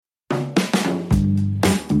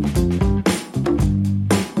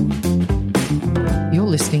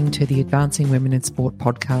listening to the Advancing Women in Sport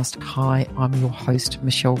podcast. Hi, I'm your host,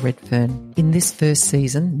 Michelle Redfern. In this first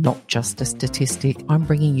season, not just a statistic, I'm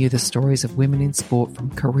bringing you the stories of women in sport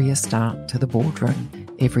from career start to the boardroom.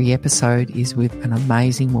 Every episode is with an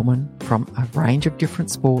amazing woman from a range of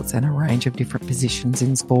different sports and a range of different positions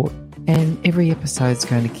in sport. And every episode is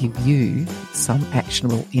going to give you some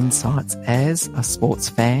actionable insights as a sports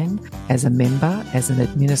fan, as a member, as an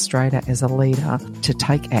administrator, as a leader, to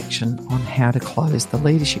take action on how to close the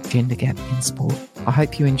leadership gender gap in sport. I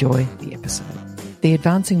hope you enjoy the episode. The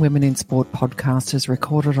Advancing Women in Sport podcast is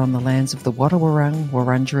recorded on the lands of the Wadawurrung,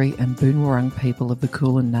 Wurundjeri and Boonwurrung people of the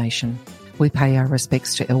Kulin Nation. We pay our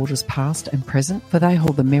respects to elders past and present, for they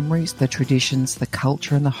hold the memories, the traditions, the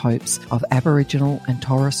culture and the hopes of Aboriginal and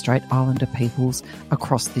Torres Strait Islander peoples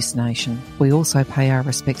across this nation. We also pay our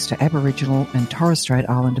respects to Aboriginal and Torres Strait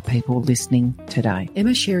Islander people listening today.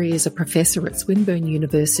 Emma Sherry is a professor at Swinburne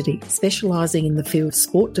University, specialising in the field of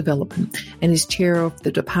sport development, and is chair of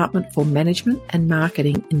the Department for Management and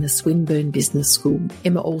Marketing in the Swinburne Business School.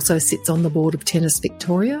 Emma also sits on the board of Tennis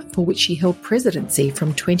Victoria, for which she held presidency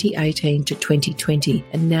from 2018 to 2020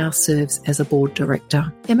 and now serves as a board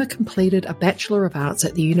director. Emma completed a Bachelor of Arts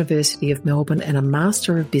at the University of Melbourne and a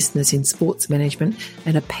Master of Business in Sports Management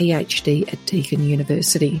and a PhD at Deakin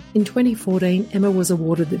University. In 2014, Emma was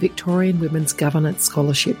awarded the Victorian Women's Governance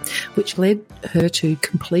Scholarship, which led her to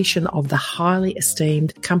completion of the highly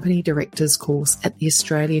esteemed Company Directors course at the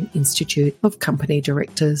Australian Institute of Company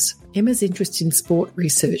Directors. Emma's interest in sport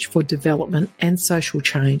research for development and social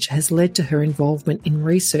change has led to her involvement in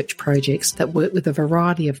research projects that work with a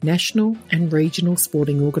variety of national and regional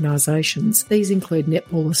sporting organisations. These include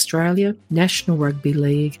Netball Australia, National Rugby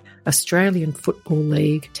League, Australian Football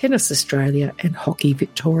League, Tennis Australia and Hockey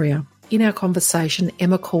Victoria. In our conversation,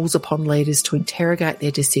 Emma calls upon leaders to interrogate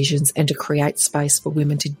their decisions and to create space for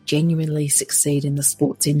women to genuinely succeed in the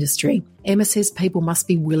sports industry. Emma says people must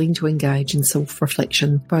be willing to engage in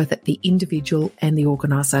self-reflection, both at the individual and the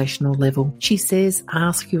organisational level. She says,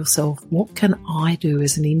 ask yourself, what can I do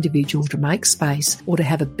as an individual to make space or to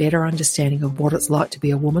have a better understanding of what it's like to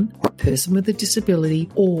be a woman, or a person with a disability,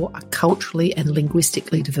 or a culturally and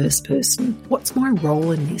linguistically diverse person? What's my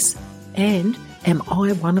role in this? And am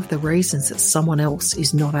I one of the reasons that someone else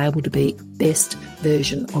is not able to be best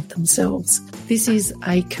version of themselves? This is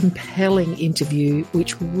a compelling interview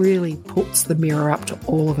which really puts the mirror up to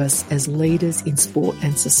all of us as leaders in sport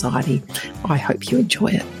and society. I hope you enjoy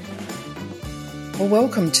it. Well,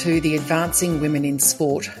 welcome to the Advancing Women in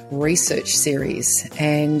Sport research series,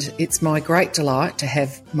 and it's my great delight to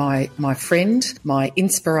have my friend, my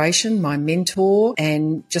inspiration, my mentor,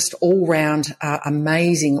 and just all-round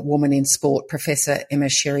amazing woman in sport, Professor Emma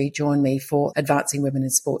Sherry, join me for Advancing Women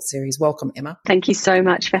in Sport series. Welcome, Emma. Thank you so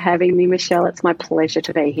much for having me, Michelle. It's my pleasure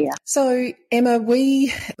to be here. So, Emma,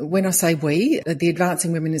 when I say we, the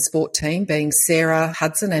Advancing Women in Sport team, being Sarah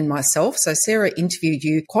Hudson and myself. So Sarah interviewed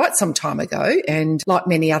you quite some time ago, and like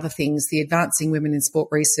many other things, the Advancing Women in Sport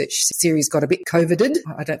research series got a bit COVIDed.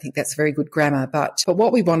 I don't think that's very good grammar, but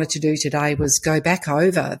what we wanted to do today was go back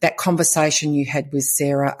over that conversation you had with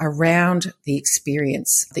Sarah around the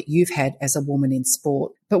experience that you've had as a woman in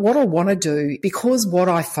sport. But what I want to do, because what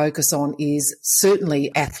I focus on is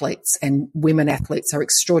certainly athletes, and women athletes are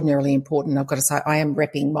extraordinarily important. I've got to say, I am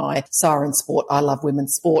repping my Siren Sport, I Love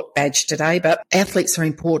Women's Sport badge today, but athletes are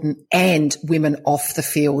important, and women off the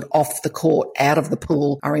field, off the court, out of the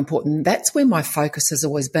pool are important. That's where my focus has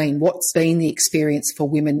always been. What's been the experience for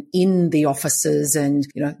women in the offices and,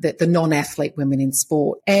 the non-athlete women in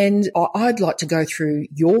sport? And I'd like to go through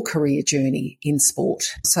your career journey in sport.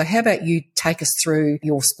 So how about you take us through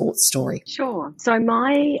your sports story? Sure. So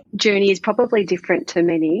my journey is probably different to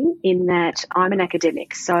many in that I'm an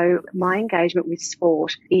academic. So my engagement with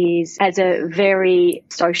sport is as a very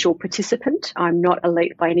social participant. I'm not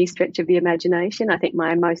elite by any stretch of the imagination. I think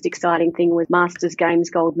my most exciting thing was Masters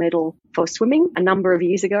Games gold medal for swimming a number of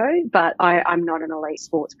years ago, but I'm not an elite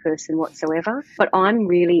sports person whatsoever. But I'm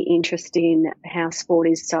really interested in how sport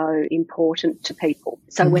is so important to people.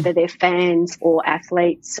 So whether they're fans or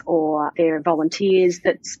athletes or they're volunteers,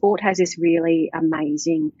 that sport has this really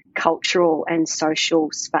amazing cultural and social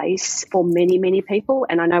space for many, many people.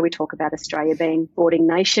 And I know we talk about Australia being a sporting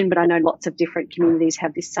nation, but I know lots of different communities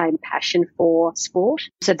have this same passion for sport.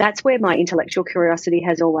 So that's where my intellectual curiosity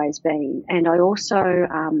has always been. And I also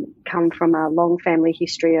come from a long family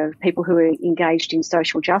history of people who are engaged in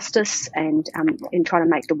social justice and in trying to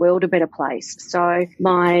make the world a better place. So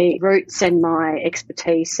my roots and my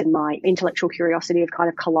expertise and my intellectual curiosity have kind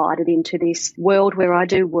of collided into this world where I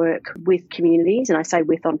do work with communities, and I say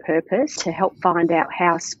with on purpose to help find out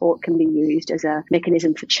how sport can be used as a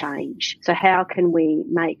mechanism for change. So how can we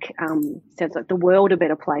make sounds like the world a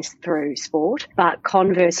better place through sport, but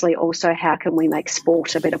conversely also how can we make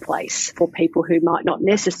sport a better place for people who might not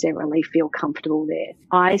necessarily feel comfortable there.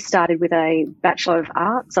 I started with a Bachelor of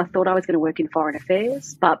Arts. I thought I was going to work in foreign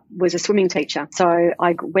affairs, but was a swimming teacher. So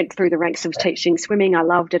I went through the ranks of teaching swimming. I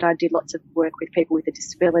loved it. I did lots of work with people with a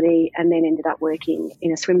disability and then ended up working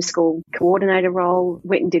in a swim school coordinator role.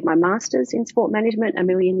 Went and did my master's in sport management a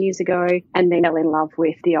million years ago and then fell in love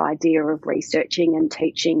with the idea of researching and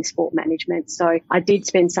teaching sport management. So I did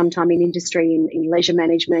spend some time in industry in leisure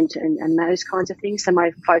management and those kinds of things. So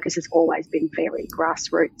my focus has always been very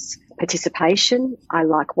grassroots participation. I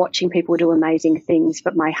like watching people do amazing things,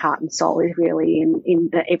 but my heart and soul is really in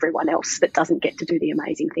everyone else that doesn't get to do the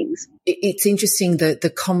amazing things. It's interesting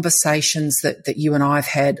the conversations that you and I have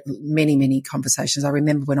had, many conversations. I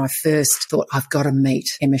remember when I first thought I've got to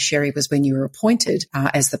meet Emma Sherry was when you were appointed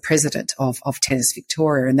as the president of Tennis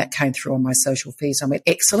Victoria, and that came through on my social feeds. I went,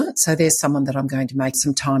 excellent. So there's someone that I'm going to make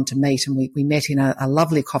some time to meet. And we met in a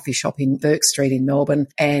lovely coffee shop in Burke Street in Melbourne,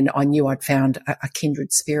 and I knew I'd found a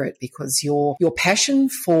kindred spirit because your passion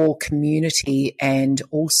for community and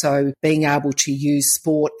also being able to use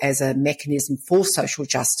sport as a mechanism for social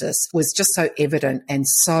justice was just so evident and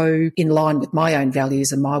so in line with my own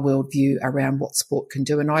values and my worldview around what sport can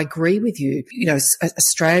do. And I agree with you. You know,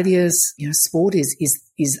 Australia's, sport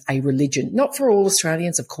is a religion, not for all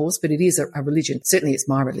Australians, of course, but it is a religion. Certainly it's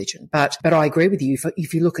my religion. But I agree with you.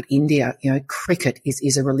 If you look at India, cricket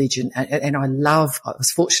is a religion. And I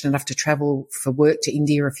was fortunate enough to travel for work to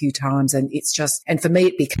India a few times. And and for me,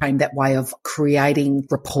 it became that way of creating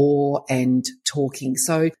rapport and talking.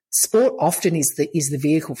 So sport often is the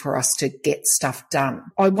vehicle for us to get stuff done.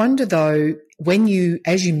 I wonder though,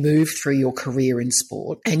 as you move through your career in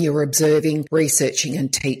sport and you're observing, researching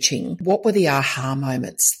and teaching, what were the aha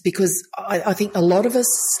moments? Because I think a lot of us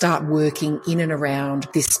start working in and around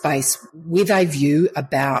this space with a view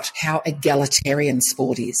about how egalitarian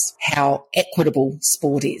sport is, how equitable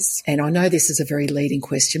sport is. And I know this is a very leading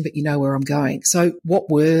question, but you know where I'm going. So what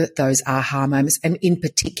were those aha moments, and in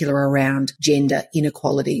particular around gender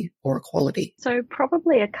inequality or equality? So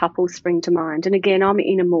probably a couple spring to mind. And again, I'm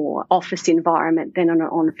in a more office environment than an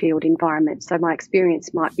on-field environment. So my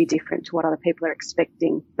experience might be different to what other people are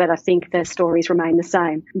expecting, but I think the stories remain the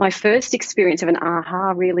same. My first experience of an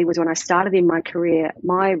aha really was when I started in my career.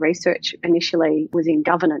 My research initially was in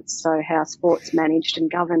governance, so how sports managed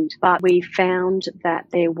and governed. But we found that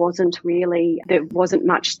there wasn't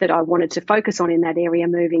much that I wanted to focus on in that area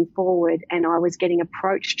moving forward. And I was getting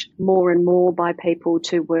approached more and more by people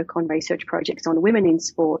to work on research projects on women in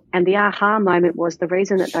sport. And the aha moment was the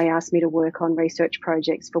reason that they asked me to work on research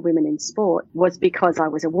projects for women in sport was because I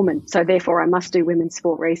was a woman. So therefore I must do women's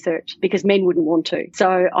sport research because men wouldn't want to.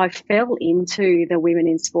 So I fell into the women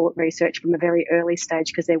in sport research from a very early stage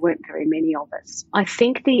because there weren't very many of us. I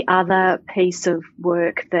think the other piece of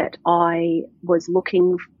work that I was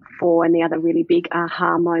looking for and the other really big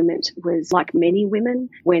aha moment was, like many women,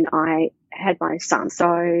 when I had my son. So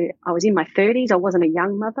I was in my 30s. I wasn't a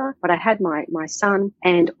young mother, but I had my son,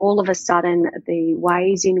 and all of a sudden the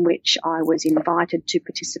ways in which I was invited to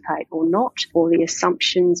participate or not, or the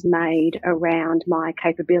assumptions made around my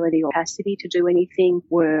capability or capacity to do anything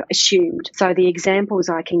were assumed. So the examples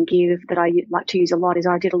I can give that I like to use a lot is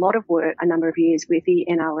I did a lot of work a number of years with the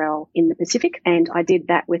NRL in the Pacific, and I did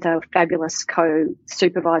that with a fabulous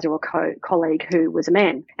co-supervisor or colleague who was a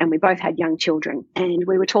man, and we both had young children, and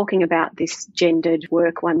we were talking about this gendered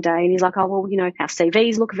work one day, and he's like, oh, well, our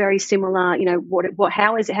CVs look very similar.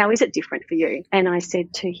 How is it different for you? And I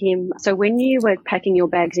said to him, so when you were packing your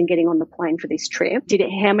bags and getting on the plane for this trip,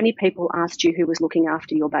 how many people asked you who was looking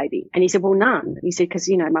after your baby? And he said, well, none. He said, because,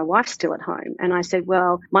 my wife's still at home. And I said,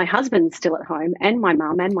 well, my husband's still at home and my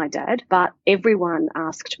mum and my dad, but everyone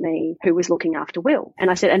asked me who was looking after Will.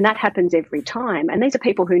 And I said, and that happens every time. And these are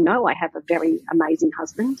people who know I have a very amazing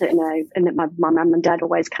husband and that my mum and dad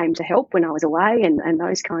always came to help when I was away and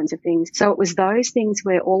those kinds of things. So it was those things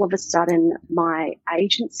where all of a sudden my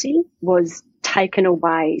agency was taken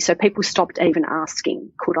away. So people stopped even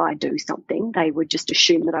asking, could I do something? They would just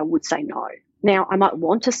assume that I would say no. Now, I might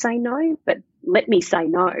want to say no, but let me say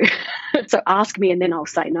no. So ask me and then I'll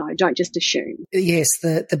say no. Don't just assume. Yes,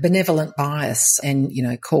 the benevolent bias, and,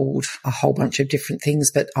 called a whole bunch of different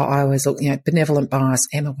things, but I always look, benevolent bias,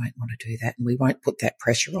 Emma won't want to do that and we won't put that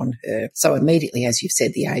pressure on her. So immediately, as you've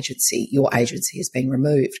said, your agency has been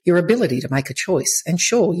removed. Your ability to make a choice, and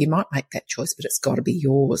sure, you might make that choice, but it's got to be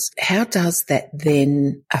yours. How does that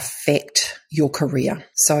then affect your career?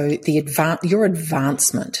 So your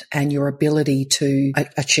advancement and your ability to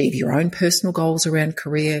achieve your own personal goals around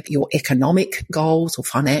career, your economic goals or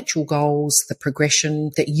financial goals, the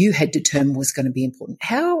progression that you had determined was going to be important.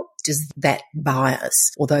 How does that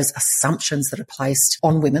bias or those assumptions that are placed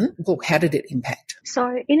on women, how did it impact?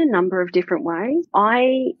 So in a number of different ways.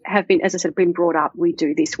 I have been, as I said, been brought up, we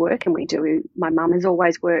do this work and my mum has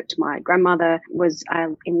always worked, my grandmother was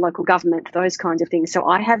in local government, those kinds of things. So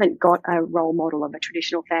I haven't got a role model of a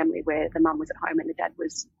traditional family where the mum was at home and the dad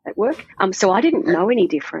was at work. So I didn't know any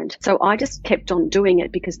different. So I just kept on doing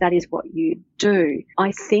it because that is what you do.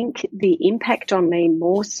 I think the impact on me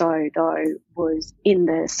more so though was in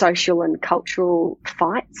the social and cultural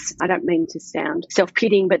fights. I don't mean to sound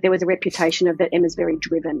self-pitying, but there was a reputation of that Emma's very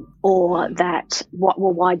driven, or that,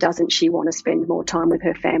 why doesn't she want to spend more time with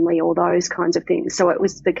her family, or those kinds of things. So it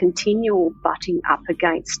was the continual butting up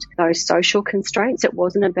against those social constraints. It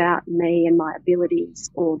wasn't about me and my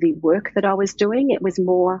abilities or the work that I was doing. It was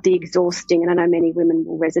more the exhausting, and I know many women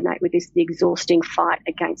will resonate with this, the exhausting fight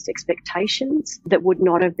against expectations that would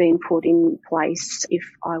not have been put in place if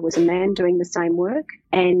I was a man doing the same work.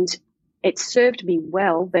 And it served me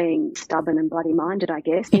well being stubborn and bloody-minded, I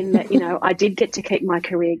guess, in that, I did get to keep my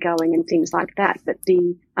career going and things like that. But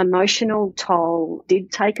the emotional toll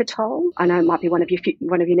did take a toll. I know it might be one of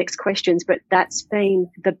your next questions, but that's been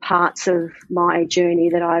the parts of my journey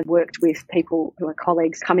that I've worked with people who are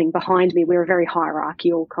colleagues coming behind me. We're a very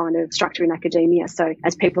hierarchical kind of structure in academia. So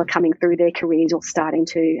as people are coming through their careers or starting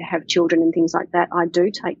to have children and things like that, I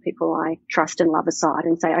do take people I trust and love aside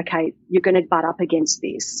and say, okay, you're going to butt up against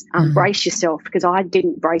this. Brace yourself, because I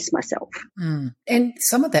didn't brace myself. And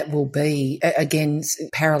some of that will be, again,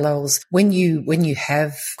 parallels when you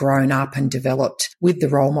have grown up and developed with the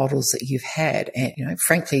role models that you've had. And,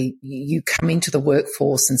 frankly, you come into the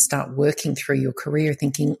workforce and start working through your career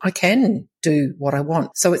thinking, I can do what I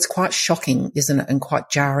want. So it's quite shocking, isn't it? And quite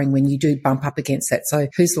jarring when you do bump up against that. So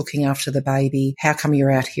who's looking after the baby? How come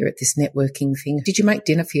you're out here at this networking thing? Did you make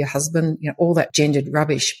dinner for your husband? All that gendered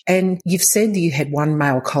rubbish. And you've said that you had one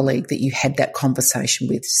male colleague that you had that conversation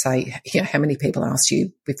with, say, how many people asked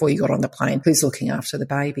you before you got on the plane, who's looking after the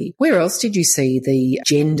baby? Where else did you see the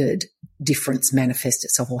gendered difference manifest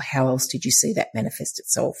itself, or how else did you see that manifest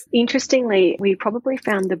itself? Interestingly, we probably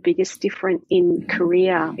found the biggest difference in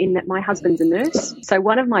career in that my husband's a nurse. So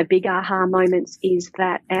one of my big aha moments is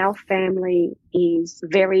that our family is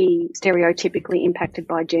very stereotypically impacted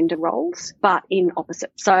by gender roles, but in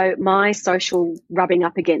opposite. So my social rubbing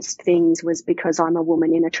up against things was because I'm a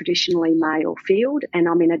woman in a traditionally male field and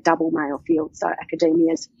I'm in a double male field. So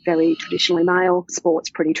academia is very traditionally male, sports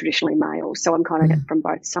pretty traditionally male. So I'm kind of from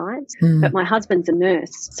both sides. But my husband's a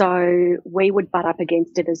nurse, so we would butt up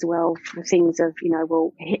against it as well for things of,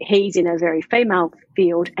 he's in a very female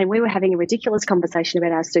field, and we were having a ridiculous conversation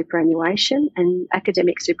about our superannuation, and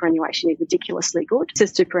academic superannuation is ridiculously good. So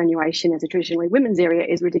superannuation as a traditionally women's area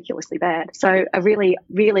is ridiculously bad. So I really,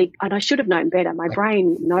 and I should have known better. My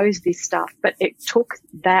brain knows this stuff, but it took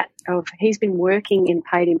that of, he's been working in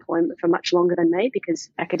paid employment for much longer than me, because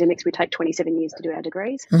academics, we take 27 years to do our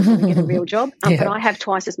degrees to get a real job, but I have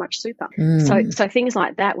twice as much super. So things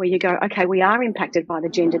like that where you go, okay, we are impacted by the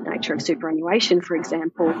gendered nature of superannuation, for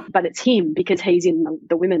example, but it's him because he's in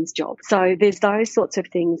the women's job. So there's those sorts of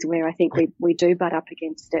things where I think we do butt up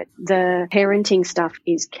against it. The parenting stuff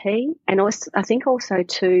is key. And also, I think also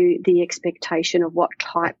to the expectation of what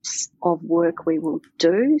types of work we will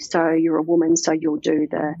do. So you're a woman, so you'll do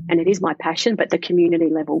and it is my passion, but the community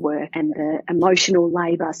level work and the emotional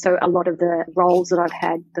labour. So a lot of the roles that I've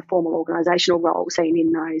had, the formal organisational roles, seen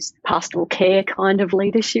in those pastoral care kind of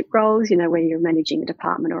leadership roles, where you're managing a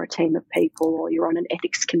department or a team of people, or you're on an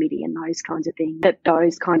ethics committee and those kinds of things, that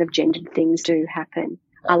those kind of gendered things do happen.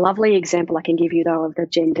 A lovely example I can give you, though, of the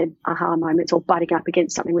gendered aha moments or butting up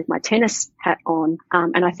against something with my tennis hat on,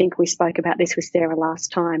 and I think we spoke about this with Sarah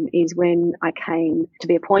last time, is when I came to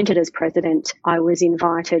be appointed as president, I was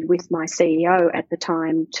invited with my CEO at the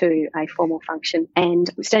time to a formal function, and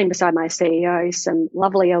standing beside my CEO, some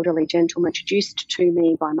lovely elderly gentlemen introduced to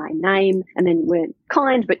me by my name and then were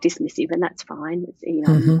kind but dismissive, and that's fine. It's,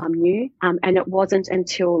 I'm new. And it wasn't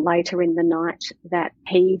until later in the night that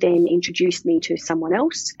he then introduced me to someone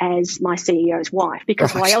else as my CEO's wife,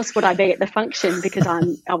 because why else would I be at the function? Because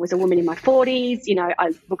I was a woman in my 40s,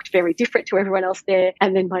 I looked very different to everyone else there.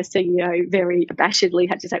 And then my CEO very abashedly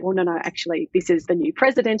had to say, well, no, actually, this is the new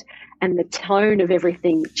president. And the tone of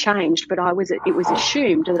everything changed, but it was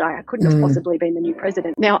assumed that I couldn't have possibly been the new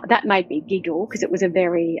president. Now, that made me giggle because it was a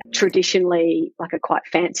very traditionally, like a quite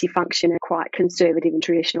fancy function, a quite conservative and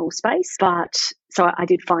traditional space. But so I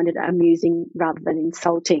did find it amusing rather than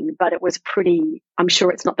insulting, but it was I'm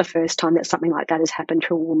sure it's not the first time that something like that has happened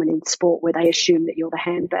to a woman in sport, where they assume that you're the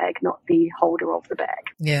handbag, not the holder of the bag.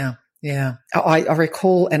 Yeah. Yeah, I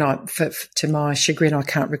recall, and to my chagrin, I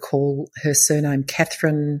can't recall her surname,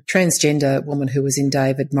 Catherine, transgender woman who was in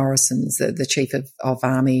David Morrison's, the chief of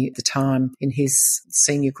army at the time in his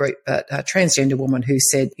senior group, but a transgender woman who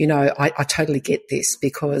said, I totally get this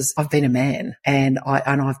because I've been a man and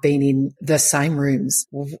I've been in the same rooms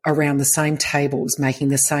around the same tables making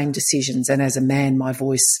the same decisions. And as a man, my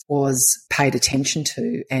voice was paid attention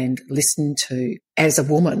to and listened to. As a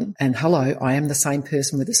woman, and hello, I am the same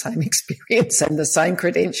person with the same experience and the same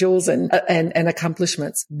credentials and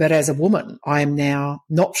accomplishments. But as a woman, I am now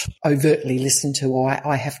not overtly listened to, or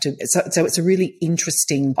I have to. So it's a really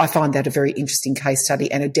interesting, I find that a very interesting case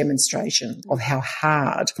study and a demonstration of how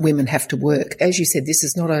hard women have to work. As you said,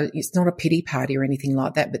 it's not a pity party or anything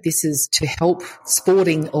like that, but this is to help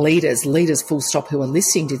sporting leaders full stop, who are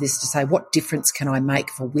listening to this, to say, what difference can I make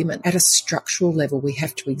for women? At a structural level, we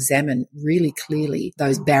have to examine really clearly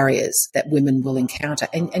those barriers that women will encounter.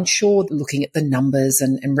 And sure, looking at the numbers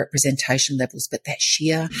and representation levels, but that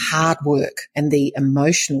sheer hard work and the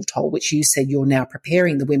emotional toll, which you said you're now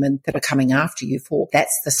preparing the women that are coming after you for,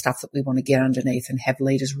 that's the stuff that we want to get underneath and have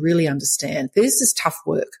leaders really understand. This is tough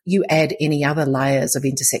work. You add any other layers of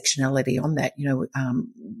intersectionality on that,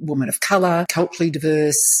 women of colour, culturally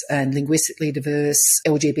diverse and linguistically diverse,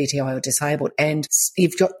 LGBTI or disabled, and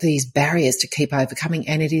you've got these barriers to keep overcoming,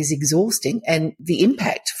 and it is exhausting. And the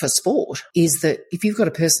impact for sport is that if you've got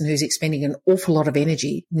a person who's expending an awful lot of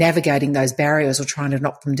energy navigating those barriers or trying to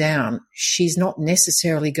knock them down, she's not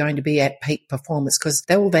necessarily going to be at peak performance because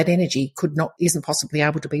all that energy isn't possibly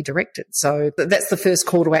able to be directed. So that's the first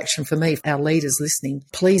call to action for me. Our leaders listening,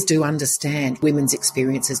 please do understand women's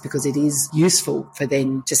experiences, because it is useful for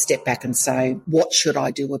them to step back and say, what should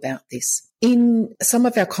I do about this? In some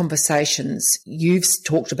of our conversations, you've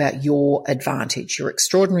talked about your advantage, your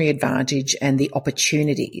extraordinary advantage, and the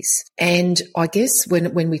opportunities. And I guess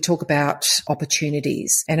when we talk about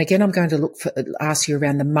opportunities, and again, I'm going to ask you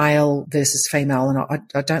around the male versus female, and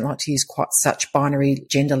I don't like to use quite such binary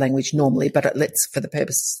gender language normally, but let's, for the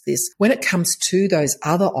purpose of this, when it comes to those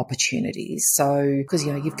other opportunities, so because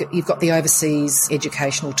you've got the overseas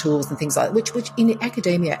educational tools and things like that, which in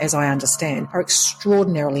academia, as I understand, are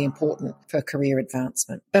extraordinarily important for career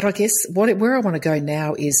advancement. But I guess where I want to go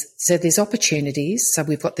now is, so there's opportunities. So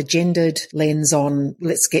we've got the gendered lens on,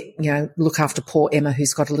 let's look after poor Emma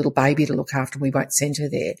who's got a little baby to look after, and we won't send her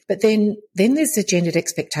there. But then there's the gendered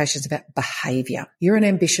expectations about behaviour. You're an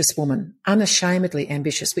ambitious woman, unashamedly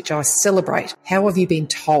ambitious, which I celebrate. How have you been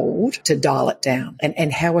told to dial it down?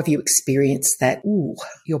 And how have you experienced that,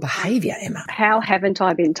 your behaviour, Emma? How haven't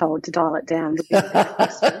I been told to dial it down? Would be the better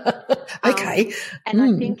question. Okay. And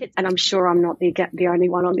I think, and I'm sure I'm not the only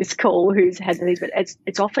one on this call who's had these, but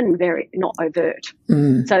it's often very not overt.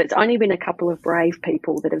 So it's only been a couple of brave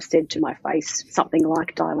people that have said to my face something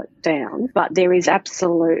like dial it down. But there is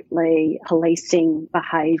absolutely policing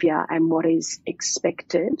behaviour and what is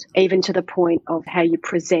expected, even to the point of how you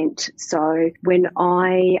present. So when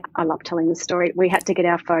I love telling the story, we had to get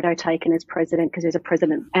our photo taken as president because there's a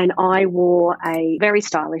president, and I wore a very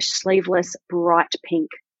stylish, sleeveless, bright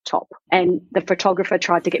pink top, and the photographer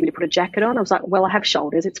tried to get me to put a jacket on. I was like, well, I have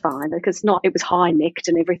shoulders, it's fine, because it was high necked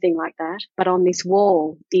and everything like that. But on this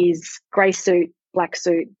wall is grey suit, black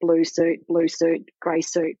suit, blue suit, grey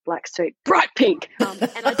suit, black suit, bright pink.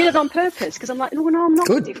 And I did it on purpose because I'm like, no, I'm not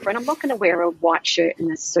different. I'm not going to wear a white shirt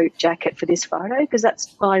and a suit jacket for this photo, because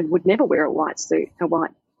I would never wear a white suit, a white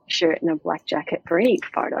shirt and a black jacket for any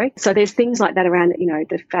photo. So there's things like that around,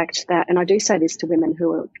 the fact that, and I do say this to women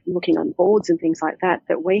who are looking on boards and things like that,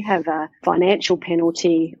 that we have a financial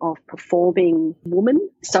penalty of performing woman.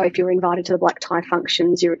 So if you're invited to the black tie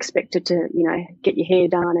functions, you're expected to, get your hair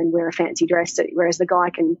done and wear a fancy dress, whereas the guy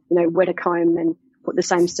can, wet a comb and put the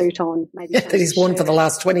same suit on, maybe that he's worn for the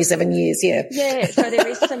last 27 years. Yeah. So there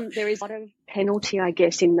is a lot of penalty, I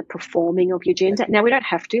guess, in the performing of your gender. Now, we don't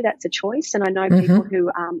have to, that's a choice. And I know people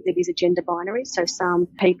who, it is a gender binary. So some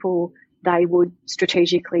people they would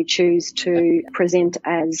strategically choose to present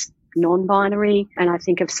as non-binary, and I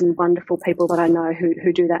think of some wonderful people that I know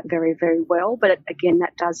who do that very, very well. But again,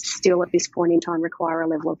 that does still at this point in time require a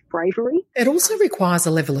level of bravery. It also requires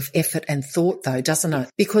a level of effort and thought, though, doesn't it?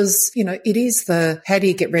 Because, it is how do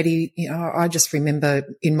you get ready? I just remember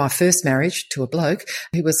in my first marriage to a bloke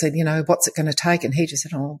who was said, what's it going to take? And he just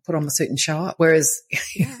said, oh, put on my suit and show up. Whereas,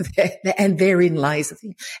 and therein lays the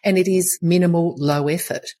thing. And it is minimal, low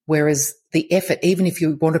effort. Whereas the effort, even if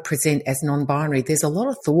you want to present as non-binary, there's a lot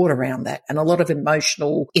of thought around that and a lot of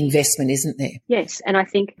emotional investment, isn't there? Yes. And I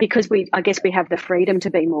think because I guess we have the freedom to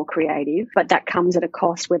be more creative, but that comes at a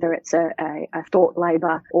cost, whether it's a thought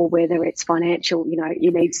labour or whether it's financial,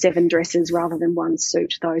 you need 7 dresses rather than 1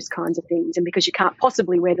 suit, those kinds of things. And because you can't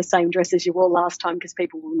possibly wear the same dress as you wore last time because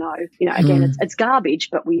people will know, again, it's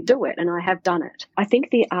garbage, but we do it. And I have done it. I think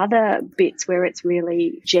the other bits where it's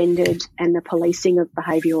really gendered and the policing of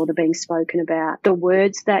behaviour or the being spoken about, the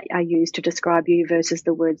words that are used to describe you versus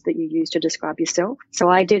the words that you use to describe yourself. So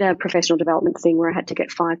I did a professional development thing where I had to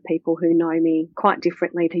get 5 people who know me quite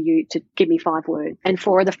differently to give me 5 words. And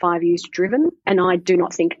 4 of the 5 used driven, and I do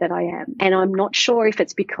not think that I am. And I'm not sure if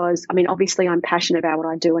it's because, obviously I'm passionate about what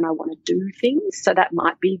I do and I want to do things, so that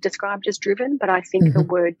might be described as driven, but I think the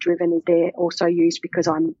word driven is there also used because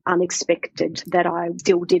I'm unexpected that I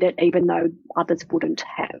still did it even though others wouldn't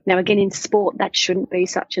have. Now again, in sport, that shouldn't be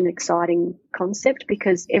such an exciting concept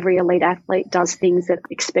because every elite athlete does things that are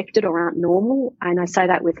expected or aren't normal. And I say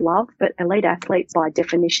that with love, but elite athletes by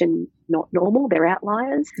definition not normal. They're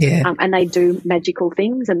outliers. Yeah. And they do magical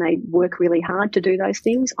things and they work really hard to do those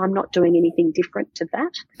things. I'm not doing anything different to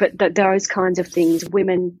that. But those kinds of things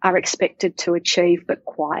women are expected to achieve, but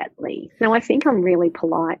quietly. Now, I think I'm really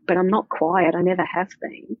polite, but I'm not quiet. I never have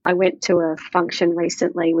been. I went to a function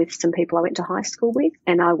recently with some people I went to high school with,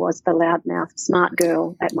 and I was the loudmouth smart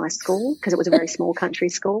girl at my school because it was a very small country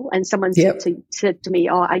school. And someone said to me,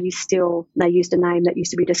 oh, are you still, they used a name that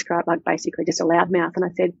used to be described like basically just a loudmouth. And I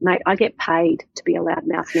said, mate, I get paid to be a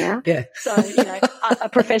loudmouth now. Yeah. So, a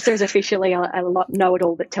professor is officially a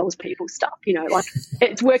know-it-all that tells people stuff, like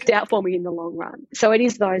it's worked out for me in the long run. So it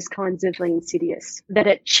is those kinds of insidious that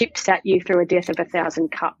it chips at you through a death of 1,000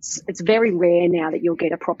 cuts. It's very rare now that you'll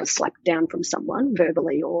get a proper slap down from someone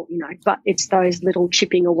verbally or, but it's those little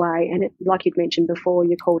chipping away. And it, like you'd mentioned before,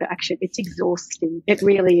 your call to action, it's exhausting. It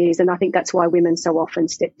really is. And I think that's why women so often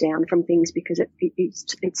step down from things because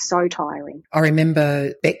it's so tiring. I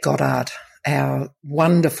remember Beck Goddard, our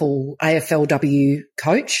wonderful AFLW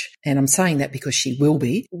coach, and I'm saying that because she will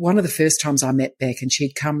be. One of the first times I met Beck, and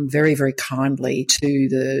she'd come very, very kindly to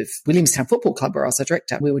the Williamstown Football Club where I was a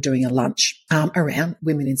director. We were doing a lunch around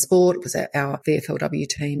women in sport. It was our VFLW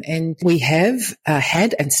team, and we have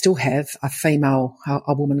had and still have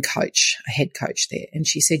a woman coach, a head coach there. And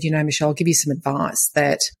she said, Michelle, I'll give you some advice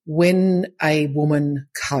that when a woman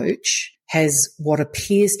coach has what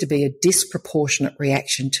appears to be a disproportionate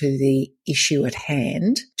reaction to the issue at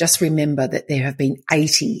hand, just remember that there have been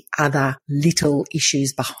 80 other little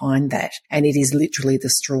issues behind that. And it is literally the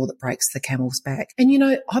straw that breaks the camel's back. And,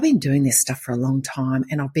 I've been doing this stuff for a long time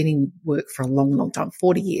and I've been in work for a long, long time,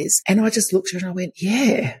 40 years. And I just looked at her and I went,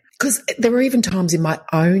 yeah. Because there were even times in my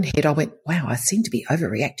own head I went, wow, I seem to be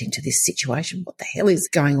overreacting to this situation. What the hell is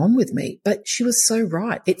going on with me? But she was so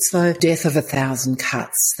right. It's the death of 1,000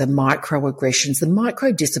 cuts, the microaggressions, the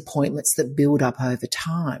micro disappointments that build up over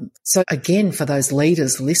time. So again, for those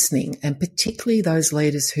leaders listening, and particularly those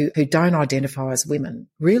leaders who don't identify as women,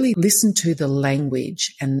 really listen to the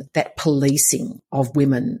language and that policing of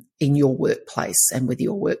women in your workplace and whether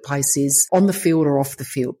your workplace is on the field or off the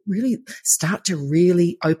field. Really start to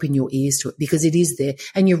really open your ears to it because it is there.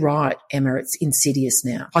 And you're right, Emma, it's insidious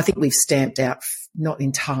now. I think we've stamped out, not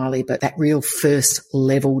entirely, but that real first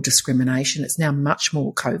level discrimination. It's now much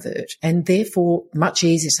more covert and therefore much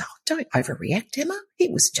easier to say, oh, don't overreact, Emma.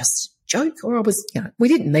 It was just joke, or I was, we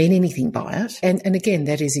didn't mean anything by it. And again,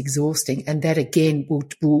 that is exhausting. And that again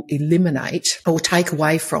will eliminate or take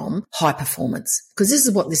away from high performance. Because this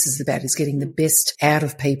is what this is about, is getting the best out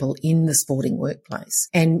of people in the sporting workplace.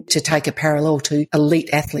 And to take a parallel to elite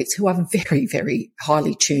athletes who are very, very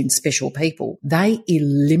highly tuned, special people, they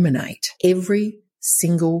eliminate every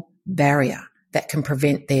single barrier that can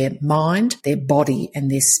prevent their mind, their body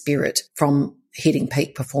and their spirit from hitting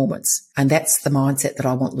peak performance. And that's the mindset that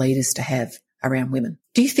I want leaders to have around women.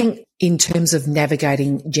 Do you think in terms of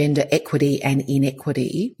navigating gender equity and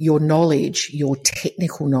inequity, your knowledge, your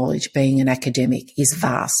technical knowledge being an academic is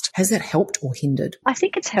vast? Has that helped or hindered? I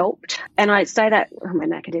think it's helped. And I say that I'm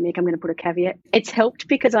an academic, I'm going to put a caveat. It's helped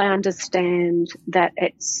because I understand that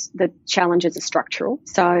the challenges are structural.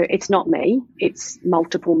 So it's not me, it's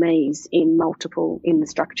multiple me's in the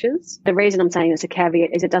structures. The reason I'm saying it's a caveat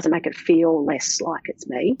is it doesn't make it feel less like it's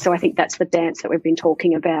me. So I think that's the dance that we've been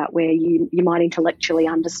talking about, where you might intellectually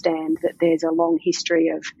understand that there's a long history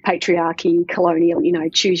of patriarchy, colonial,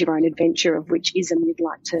 choose your own adventure of which ism you'd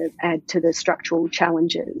like to add to the structural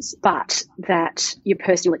challenges, but that your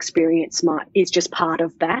personal experience is just part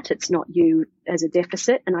of that. It's not you as a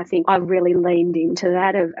deficit. And I think I really leaned into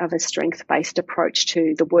that of a strength-based approach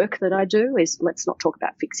to the work that I do is let's not talk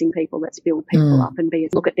about fixing people, let's build people up and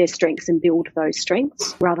look at their strengths and build those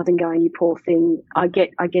strengths rather than going, you poor thing. I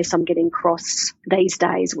guess I'm getting cross these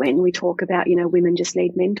days when we talk about, women just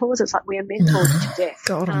need mentors. It's like we are mentored to death.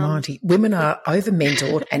 God almighty. Women are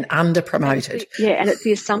over-mentored and under-promoted. Yeah, and it's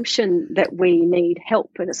the assumption that we need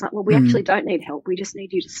help. And it's like, well, we actually don't need help. We just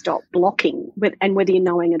need you to stop blocking, and whether you're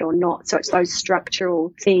knowing it or not. So it's those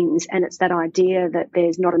structural things, and it's that idea that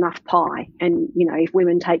there's not enough pie. And, if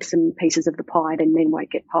women take some pieces of the pie, then men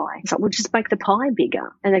won't get pie. It's like, we'll just make the pie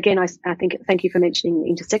bigger. And again, I think, thank you for mentioning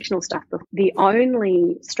the intersectional stuff. The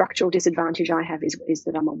only structural disadvantage I have is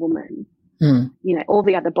that I'm a woman. All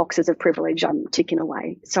the other boxes of privilege I'm ticking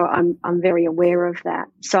away. So I'm very aware of that.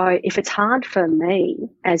 So if it's hard for me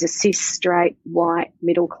as a cis, straight, white,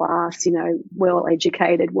 middle class,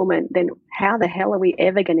 well-educated woman, then how the hell are we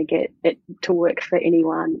ever going to get it to work for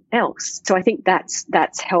anyone else? So I think that's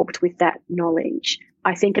helped with that knowledge.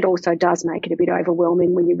 I think it also does make it a bit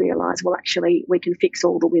overwhelming when you realise, well, actually, we can fix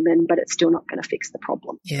all the women, but it's still not going to fix the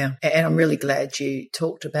problem. Yeah, and I'm really glad you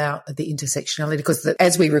talked about the intersectionality because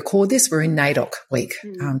as we record this, we're in NAIDOC week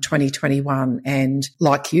 2021. And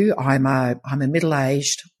like you, I'm a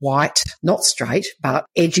middle-aged, white, not straight, but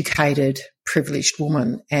educated, privileged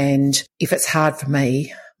woman. And if it's hard for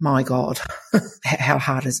me, my God, how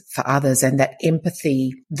hard is it for others? And that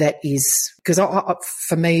empathy that is, because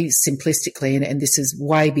for me, simplistically, and this is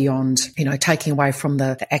way beyond, taking away from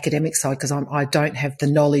the academic side, because I don't have the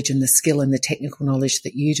knowledge and the skill and the technical knowledge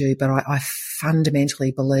that you do, but I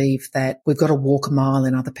fundamentally believe that we've got to walk a mile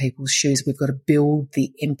in other people's shoes. We've got to build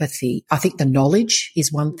the empathy. I think the knowledge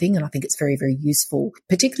is one thing, and I think it's very, very useful,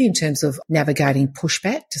 particularly in terms of navigating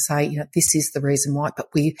pushback to say, this is the reason why, but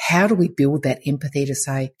how do we build that empathy to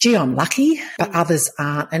say, gee, I'm lucky, but others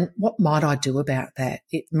aren't. And what might I do about that?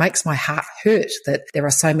 It makes my heart hurt that there are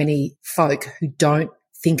so many folk who don't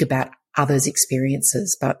think about others'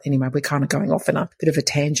 experiences. But anyway, we're kind of going off in a bit of a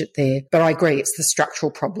tangent there. But I agree, it's the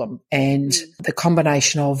structural problem and the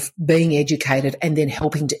combination of being educated and then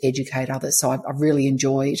helping to educate others. So I've really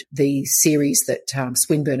enjoyed the series that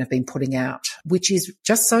Swinburne have been putting out, which is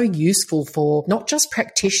just so useful for not just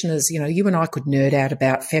practitioners. You and I could nerd out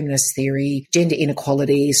about feminist theory, gender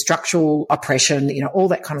inequality, structural oppression, all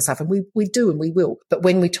that kind of stuff. And we do and we will. But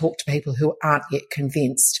when we talk to people who aren't yet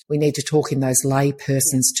convinced, we need to talk in those lay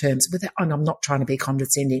person's terms. And I'm not trying to be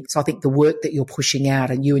condescending. So I think the work that you're pushing out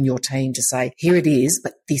and you and your team to say, here it is,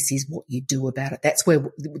 but this is what you do about it. That's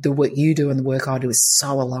where the work you do and the work I do is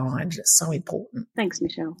so aligned. It's so important. Thanks,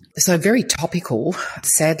 Michelle. So very topical.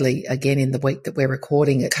 Sadly, again, in the week that we're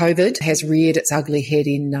recording it, COVID has reared its ugly head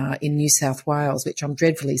in New South Wales, which I'm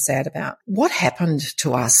dreadfully sad about. What happened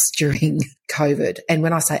to us during COVID? And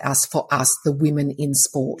when I say us, for us, the women in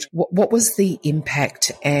sport, what was the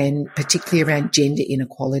impact, and particularly around gender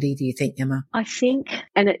inequality, do you think, Emma? I think,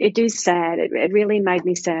 and it is sad, it really made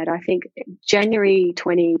me sad. I think January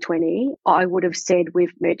 2020, I would have said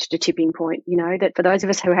we've reached a tipping point, that for those of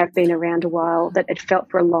us who have been around a while, that it felt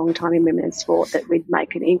for a long time in women's sport that we'd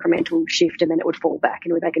make an incremental shift and then it would fall back,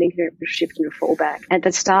 and we'd make an incremental shift and it would fall back. At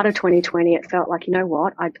the start of 2020, it felt like,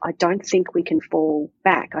 I don't think we can fall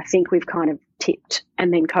back. I think we've kind of tipped.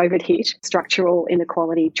 And then COVID hit. Structural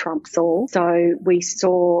inequality trumps all. So we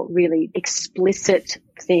saw really explicit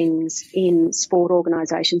things in sport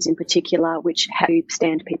organisations in particular, which had to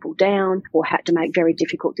stand people down or had to make very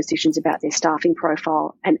difficult decisions about their staffing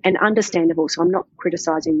profile, and understandable. So I'm not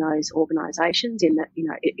criticising those organisations in that,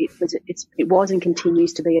 it was and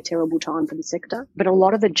continues to be a terrible time for the sector. But a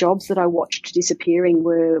lot of the jobs that I watched disappearing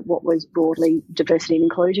were what was broadly diversity and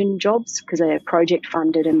inclusion jobs, because they're project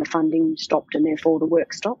funded and the funding stopped and therefore the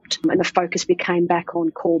work stopped. And the focus became back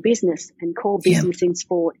on core business, and core business in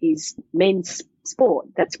sport is men's sport.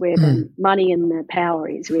 That's where the money and the power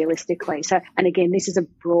is realistically. So, and again, this is a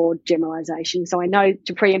broad generalisation. So I know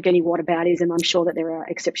to preempt any whataboutism, I'm sure that there are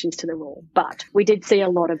exceptions to the rule, but we did see a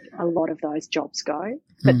lot of those jobs go.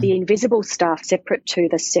 But the invisible stuff, separate to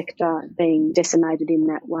the sector being decimated in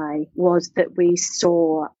that way, was that we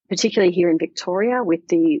saw, particularly here in Victoria, with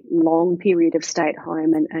the long period of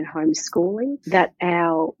stay-at-home and homeschooling, that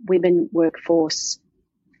our women workforce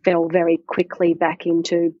fell very quickly back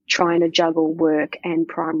into trying to juggle work and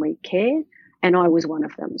primary care. And I was one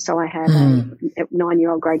of them. So I had a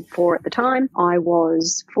 9-year-old grade 4 at the time. I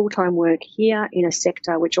was full-time work here in a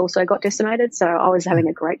sector which also got decimated. So I was having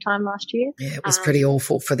a great time last year. Yeah, it was pretty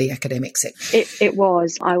awful for the academic sector. It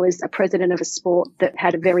was. I was a president of a sport that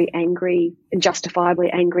had a very angry and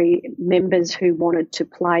justifiably angry members who wanted to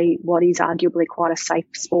play what is arguably quite a safe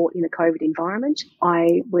sport in a COVID environment.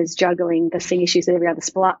 I was juggling the same issues that every other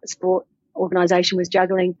sport organisation was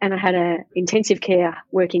juggling, and I had an intensive care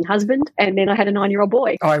working husband, and then I had a 9-year-old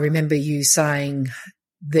boy. I remember you saying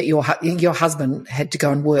that your husband had to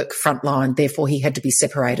go and work frontline, therefore he had to be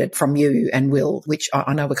separated from you and Will, which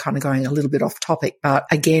I know we're kind of going a little bit off topic, but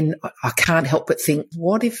again, I can't help but think,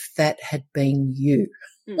 what if that had been you?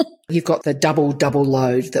 You've got the double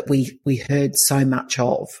load that we heard so much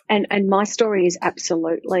of. And my story is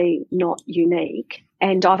absolutely not unique.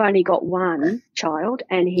 And I've only got one child,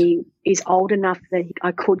 and he is old enough that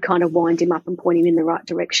I could kind of wind him up and point him in the right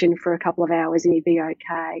direction for a couple of hours and he'd be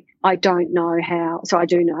okay. I don't know how. So I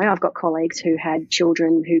do know I've got colleagues who had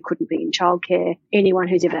children who couldn't be in childcare. Anyone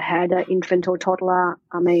who's ever had an infant or toddler,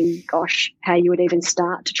 I mean, gosh, how you would even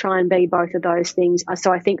start to try and be both of those things.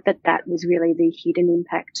 So I think that was really the hidden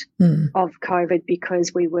impact of COVID,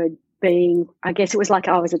 because we were I guess it was like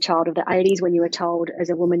I was a child of the 80s when you were told as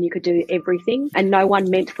a woman you could do everything, and no one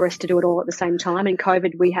meant for us to do it all at the same time. And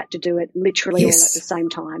COVID, we had to do it literally all at the same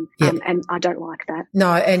time. Yeah. And I don't like that.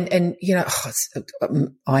 No, and you know,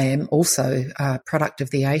 I am also a product of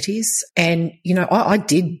the 80s. And, you know, I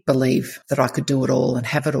did believe that I could do it all and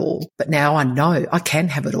have it all. But now I know I can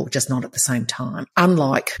have it all, just not at the same time.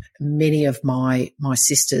 Unlike many of my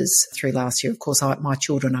sisters through last year, of course, my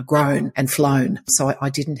children are grown and flown, so I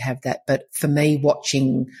didn't have that. But for me,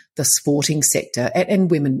 watching the sporting sector and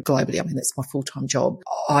women globally, I mean, that's my full-time job,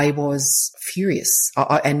 I was furious.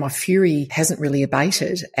 And my fury hasn't really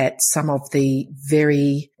abated at some of the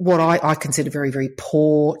what I consider very, very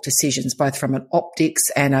poor decisions, both from an optics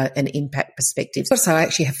and an impact perspective. So I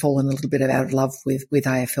actually have fallen a little bit out of love with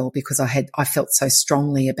AFL, because I felt so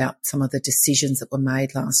strongly about some of the decisions that were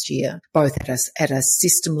made last year, both at a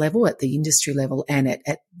system level, at the industry level, and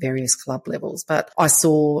at various club levels. But I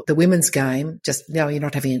saw the women's game, just, no, you're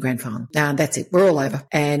not having a grand final. No, that's it. We're all over.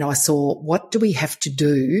 And I saw, what do we have to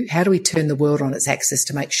do? How do we turn the world on its axis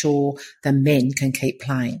to make sure the men can keep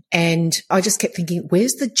playing? And I just kept thinking,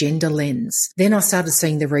 where's the gender lens? Then I started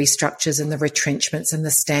seeing the restructures and the retrenchments and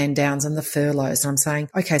the stand downs and the furloughs. And I'm saying,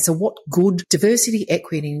 okay, so what good diversity,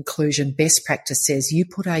 equity and inclusion best practice says you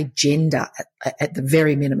put a gender at the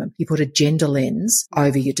very minimum, you put a gender lens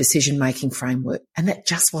over your decision-making framework. And that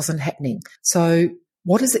just wasn't happening. So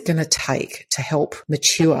what is it going to take to help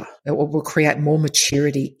mature, or will create more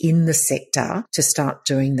maturity in the sector to start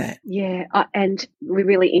doing that? Yeah, and we're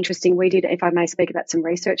really interesting. We did, if I may speak about some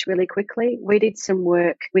research really quickly, we did some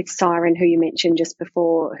work with Siren, who you mentioned just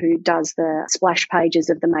before, who does the splash pages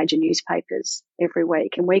of the major newspapers every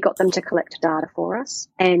week. And we got them to collect data for us.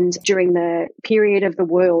 And during the period of the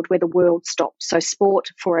world where the world stopped, so sport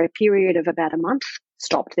for a period of about a month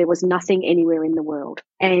stopped. There was nothing anywhere in the world.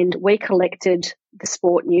 And we collected the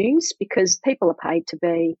sport news because people are paid to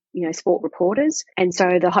be, you know, sport reporters. And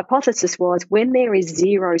so the hypothesis was, when there is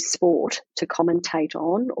zero sport to commentate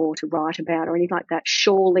on or to write about or anything like that,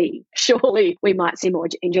 surely we might see more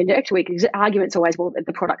gender equity, because arguments always, well,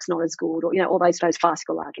 the product's not as good, or, you know, all those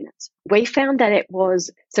farcical arguments. We found that it was,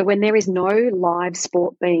 so when there is no live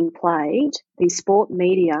sport being played, the sport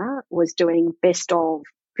media was doing best of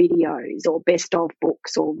videos or best of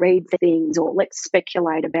books or read things or let's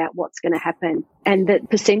speculate about what's going to happen. And the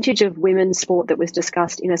percentage of women's sport that was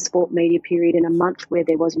discussed in a sport media period in a month where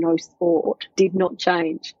there was no sport did not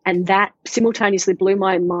change. And that simultaneously blew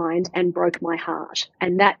my mind and broke my heart.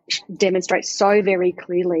 And that demonstrates so very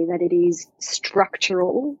clearly that it is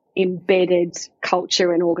structural, embedded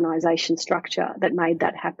culture and organisation structure that made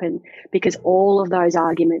that happen, because all of those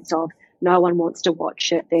arguments of no one wants to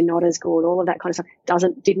watch it, they're not as good, all of that kind of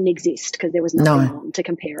stuff didn't exist because there was nothing on to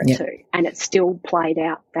compare it to. And it still played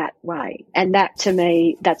out that way. And that, to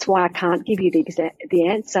me, that's why I can't give you the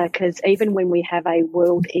answer, because even when we have a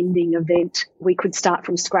world-ending event, we could start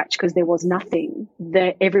from scratch because there was nothing.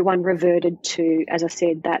 Everyone reverted to, as I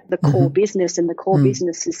said, that the core business, and the core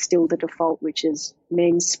business is still the default, which is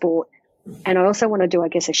men's sport. And I also want to do, I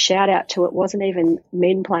guess, a shout out to, it wasn't even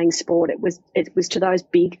men playing sport. It was to those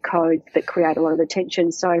big codes that create a lot of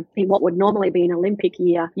attention. So in what would normally be an Olympic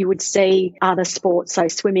year, you would see other sports, so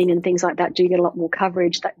swimming and things like that, do get a lot more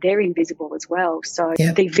coverage, that they're invisible as well. So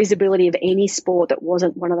the visibility of any sport that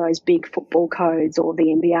wasn't one of those big football codes or the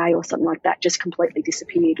NBA or something like that just completely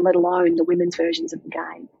disappeared, let alone the women's versions of the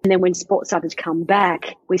game. And then when sport started to come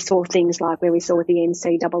back, we saw things like where we saw with the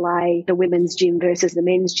NCAA, the women's gym versus the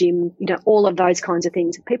men's gym, all of those kinds of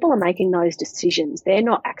things. People are making those decisions. They're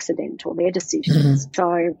not accidental. They're decisions.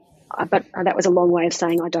 So, but that was a long way of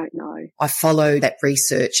saying I don't know. I follow that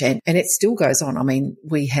research and it still goes on. I mean,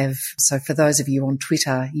 we have, so for those of you on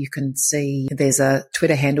Twitter, you can see there's a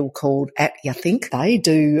Twitter handle called @YaThink. They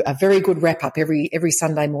do a very good wrap up every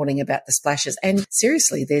Sunday morning about the splashes. And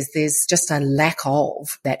seriously, there's just a lack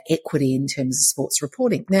of that equity in terms of sports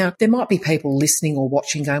reporting. Now, there might be people listening or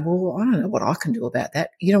watching going, well, I don't know what I can do about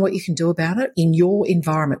that. You know what you can do about it? In your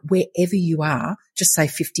environment, wherever you are, just say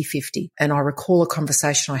 50-50. And I recall a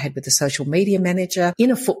conversation I had with the social media manager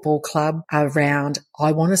in a football club around,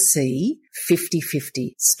 I want to see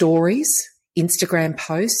 50-50 stories, Instagram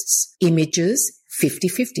posts, images,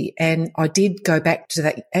 50-50. And I did go back to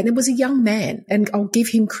that, and it was a young man, and I'll give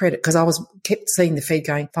him credit because I kept seeing the feed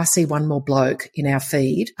going, if I see one more bloke in our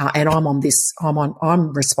feed, and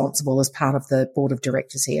I'm responsible as part of the board of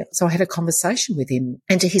directors here. So I had a conversation with him,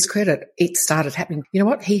 and to his credit, it started happening. You know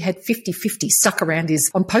what? He had 50-50 stuck around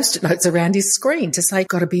on Post-it notes around his screen to say, I've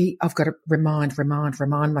got to remind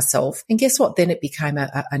myself. And guess what? Then it became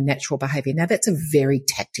a natural behavior. Now that's a very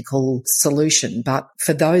tactical solution, but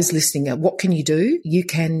for those listening, what can you do? You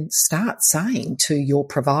can start saying to your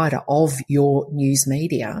provider of your news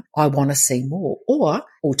media, I want to see more. Or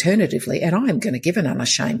alternatively, and I am going to give an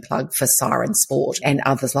unashamed plug for Siren Sport and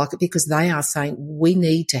others like it, because they are saying we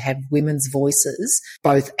need to have women's voices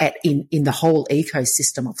both in the whole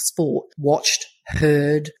ecosystem of sport watched,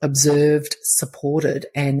 heard, observed, supported,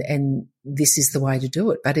 and this is the way to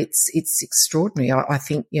do it. But it's extraordinary. I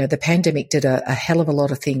think, the pandemic did a hell of a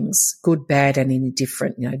lot of things, good, bad, and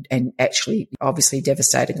indifferent, and actually obviously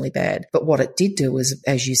devastatingly bad. But what it did do was,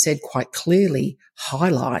 as you said, quite clearly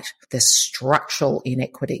highlight the structural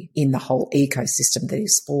inequity in the whole ecosystem that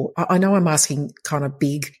is sport. I know I'm asking kind of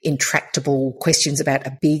big, intractable questions about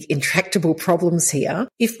big, intractable problems here.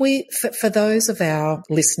 If for those of our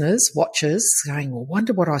listeners, watchers, going, well,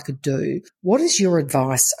 wonder what I could do, what is your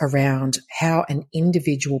advice around how an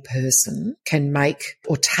individual person can make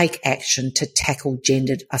or take action to tackle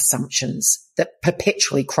gendered assumptions that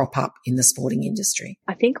perpetually crop up in the sporting industry?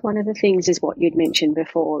 I think one of the things is what you'd mentioned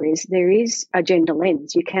before is there is a gender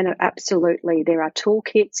lens. You can absolutely, there are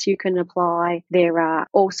toolkits you can apply. There are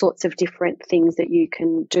all sorts of different things that you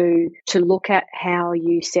can do to look at how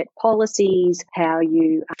you set policies, how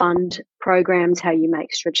you fund programs, how you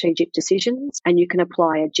make strategic decisions, and you can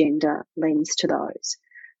apply a gender lens to those.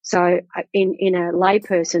 So in a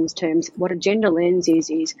layperson's terms, what a gender lens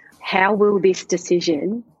is how will this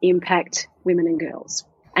decision impact women and girls?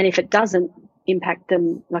 And if it doesn't impact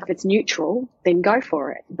them, like if it's neutral, then go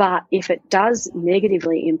for it. But if it does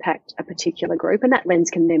negatively impact a particular group, and that lens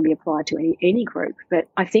can then be applied to any group, but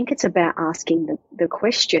I think it's about asking the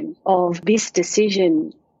question of this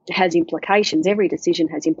decision has implications. Every decision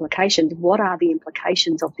has implications. What are the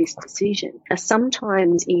implications of this decision? Now,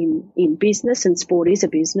 sometimes in business, and sport is a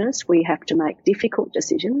business, we have to make difficult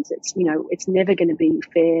decisions. It's never going to be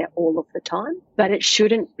fair all of the time, but it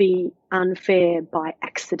shouldn't be unfair by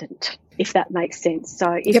accident, if that makes sense.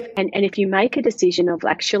 So if you make a decision of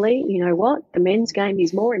actually, you know what, the men's game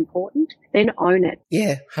is more important, then own it.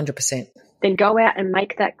 Yeah, 100%. Then go out and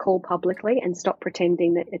make that call publicly and stop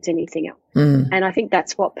pretending that it's anything else. And I think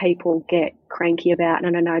that's what people get cranky about.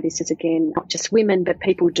 And I know this is, again, not just women, but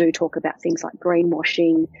people do talk about things like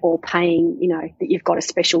greenwashing or paying, that you've got a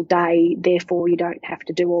special day, therefore you don't have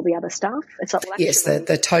to do all the other stuff. It's like, well, actually, yes,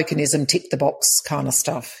 the tokenism, tick the box kind of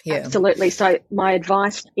stuff. Yeah, absolutely. So my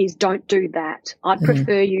advice is don't do that. I'd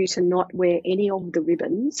prefer you to not wear any of the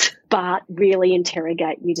ribbons, but really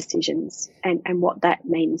interrogate your decisions and what that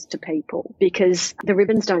means to people, because the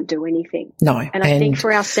ribbons don't do anything. No. And I think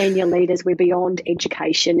for our senior leaders, we're beyond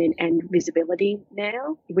education and visibility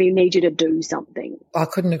now. We need you to do something. I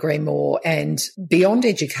couldn't agree more. And beyond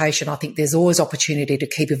education, I think there's always opportunity to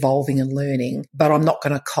keep evolving and learning, but I'm not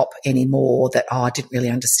going to cop anymore that, I didn't really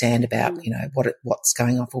understand about, what's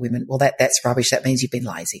going on for women. Well, that's rubbish. That means you've been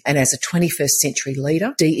lazy. And as a 21st century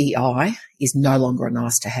leader, DEI is no longer a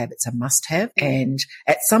nice to have. It's a must have. And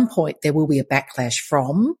at some point there will be a backlash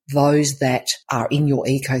from those that are in your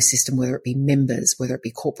ecosystem, whether it be members, whether it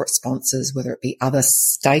be corporate sponsors, whether it be other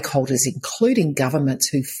stakeholders, including governments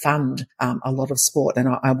who fund a lot of sport. And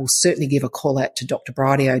I will certainly give a call out to Dr.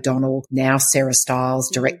 Bridie O'Donnell, now Sarah Stiles,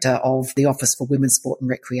 Director of the Office for Women's Sport and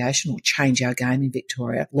Recreation, or Change Our Game in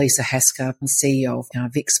Victoria, Lisa Hasker, CEO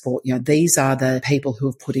of Vic Sport. These are the people who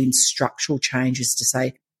have put in structural changes to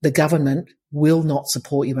say, the government will not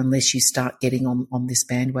support you unless you start getting on this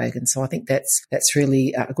bandwagon. So I think that's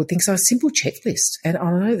really a good thing. So a simple checklist. And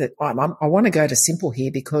I know that I want to go to simple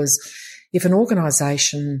here, because if an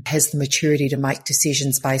organisation has the maturity to make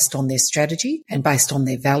decisions based on their strategy and based on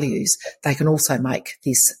their values, they can also make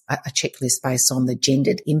this a checklist based on the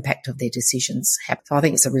gendered impact of their decisions. So I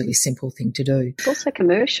think it's a really simple thing to do. It's also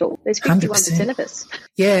commercial. There's 51% of us.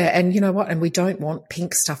 Yeah, and you know what? And we don't want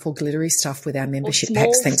pink stuff or glittery stuff with our membership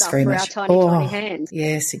packs. Thanks very much. Our tiny hands.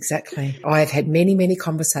 Yes, exactly. I have had many, many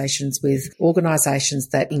conversations with organisations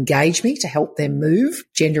that engage me to help them move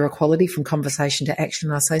gender equality from conversation to action.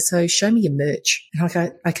 And I say, so show me your merch. And I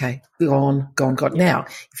go, okay, gone. Now,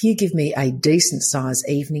 if you give me a decent size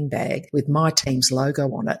evening bag with my team's logo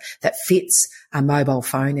on it that fits a mobile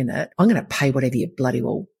phone in it, I'm going to pay whatever you bloody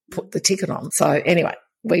well put the ticket on. So anyway,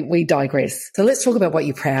 we digress. So let's talk about what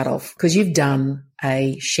you're proud of, because you've done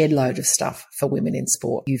a shed load of stuff for women in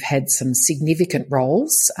sport. You've had some significant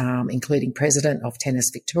roles, including president of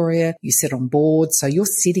Tennis Victoria. You sit on board. So you're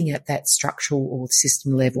sitting at that structural or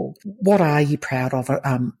system level. What are you proud of?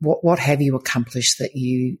 What have you accomplished that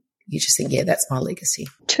you just think, yeah, that's my legacy?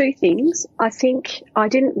 Two things. I think I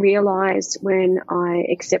didn't realise when I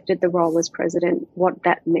accepted the role as president what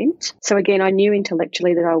that meant. So again, I knew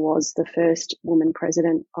intellectually that I was the first woman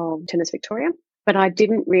president of Tennis Victoria, but I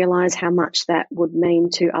didn't realise how much that would mean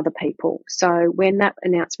to other people. So when that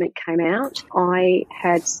announcement came out, I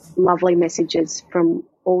had lovely messages from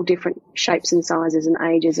all different shapes and sizes and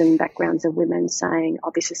ages and backgrounds of women saying,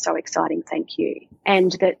 oh, this is so exciting, thank you.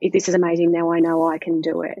 And that this is amazing, now I know I can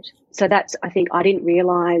do it. So that's, I think I didn't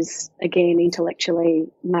realise, again, intellectually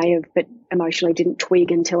may have, but emotionally didn't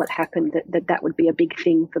twig until it happened that would be a big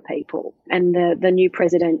thing for people. And the new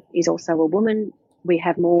president is also a woman. We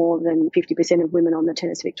have more than 50% of women on the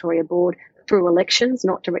Tennis Victoria board through elections,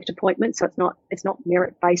 not direct appointments. So it's not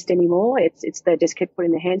merit based anymore. They just kept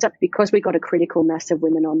putting their hands up because we got a critical mass of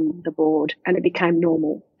women on the board and it became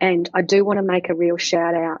normal. And I do want to make a real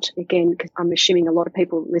shout out again, because I'm assuming a lot of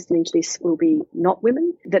people listening to this will be not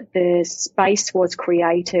women, that the space was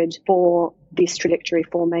created for this trajectory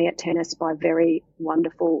for me at tennis by very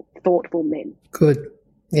wonderful, thoughtful men. Good.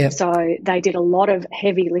 Yeah. So they did a lot of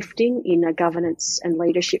heavy lifting in a governance and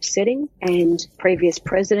leadership setting, and previous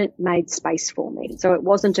president made space for me. So it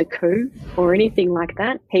wasn't a coup or anything like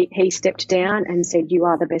that. He stepped down and said, you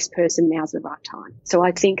are the best person, now's the right time. So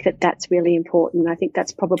I think that that's really important. I think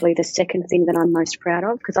that's probably the second thing that I'm most proud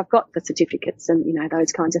of, because I've got the certificates and,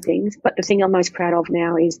 those kinds of things. But the thing I'm most proud of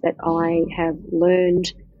now is that I have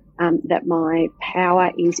learned that my power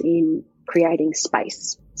is in creating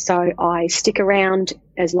space. So I stick around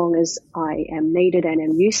as long as I am needed and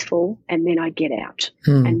am useful, and then I get out.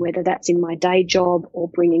 And whether that's in my day job or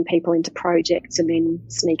bringing people into projects and then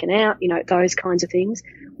sneaking out, those kinds of things,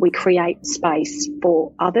 we create space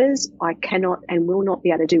for others. I cannot and will not be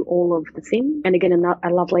able to do all of the things. And again,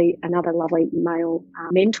 another lovely male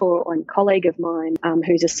mentor and colleague of mine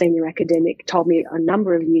who's a senior academic told me a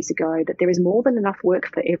number of years ago that there is more than enough work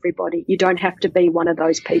for everybody. You don't have to be one of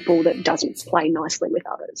those people that doesn't play nicely with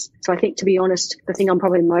others. So I think, to be honest, the thing I'm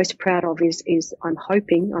probably most proud of is I'm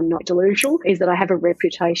hoping, I'm not delusional, is that I have a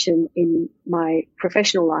reputation in my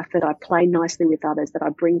professional life that I play nicely with others, that I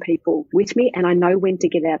bring people with me, and I know when to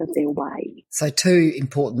get out of their way. So two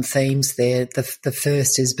important themes there. The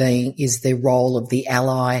first is the role of the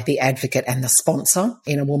ally, the advocate and the sponsor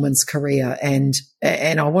in a woman's career. And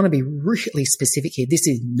I want to be really specific here. This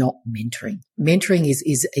is not mentoring. Mentoring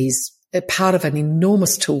is a part of an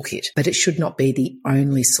enormous toolkit, but it should not be the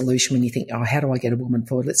only solution when you think, oh, how do I get a woman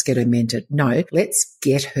forward? Let's get her mentored. No, let's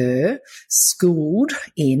get her schooled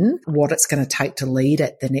in what it's going to take to lead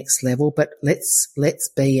at the next level, but let's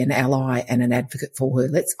be an ally and an advocate for her.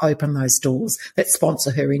 Let's open those doors. Let's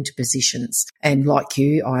sponsor her into positions. And like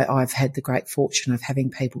you, I've had the great fortune of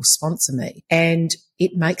having people sponsor me. And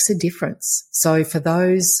it makes a difference. So for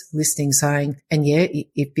those listening saying, and yeah,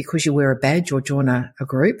 if because you wear a badge or join a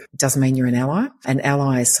group, it doesn't mean you're an ally. An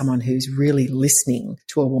ally is someone who's really listening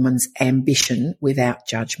to a woman's ambition without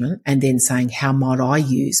judgment and then saying, how might I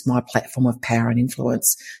use my platform of power and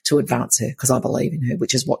influence to advance her? Because I believe in her,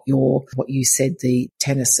 which is what you said the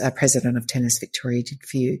tennis president of Tennis Victoria did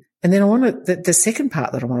for you. And then the second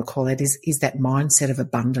part that I want to call out is that mindset of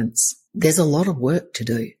abundance. There's a lot of work to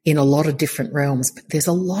do in a lot of different realms, but there's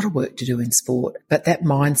a lot of work to do in sport. But that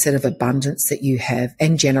mindset of abundance that you have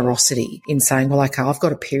and generosity in saying, well, okay, I've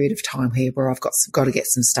got a period of time here where I've got to get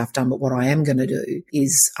some stuff done, but what I am going to do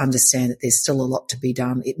is understand that there's still a lot to be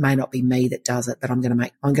done. It may not be me that does it, but I'm going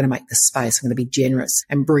to make the space. I'm going to be generous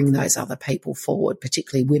and bring those other people forward,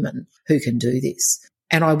 particularly women who can do this.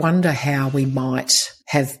 And I wonder how we might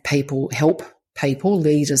have help people,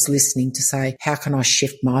 leaders listening to say, how can I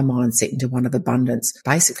shift my mindset into one of abundance?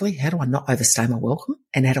 Basically, how do I not overstay my welcome?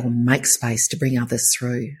 And how do I make space to bring others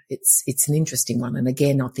through? It's an interesting one. And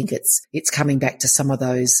again, I think it's coming back to some of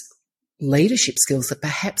those leadership skills that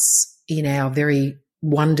perhaps in our very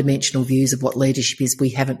one-dimensional views of what leadership is, we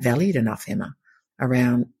haven't valued enough, Emma,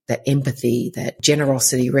 around that empathy, that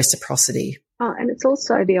generosity, reciprocity. Oh, and it's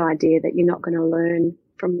also the idea that you're not going to learn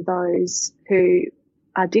from those who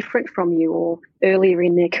are different from you or earlier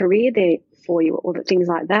in their career there for you or things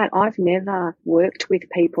like that. I've never worked with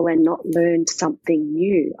people and not learned something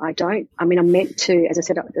new. I'm meant to, as I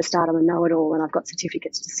said at the start, I'm a know-it-all and I've got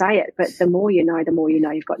certificates to say it, but the more you know,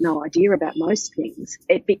 you've got no idea about most things.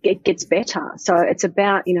 It gets better. So it's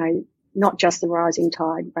about, not just the rising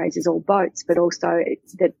tide raises all boats, but also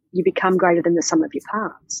that you become greater than the sum of your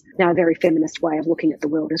parts. Now, a very feminist way of looking at the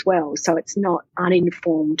world as well. So it's not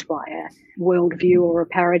uninformed by a worldview or a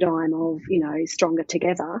paradigm of, stronger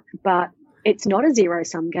together, but it's not a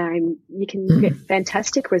zero-sum game. You can get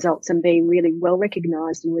fantastic results and be really well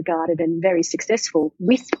recognised and regarded and very successful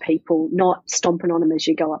with people, not stomping on them as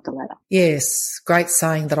you go up the ladder. Yes, great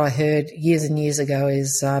saying that I heard years and years ago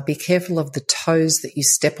is be careful of the toes that you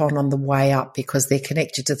step on the way up because they're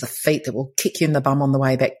connected to the feet that will kick you in the bum on the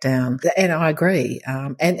way back down. And I agree.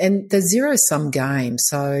 And the zero-sum game,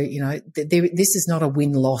 so, this is not a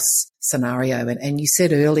win-loss scenario. And you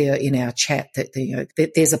said earlier in our chat that,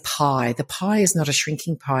 that there's a pie. The pie is not a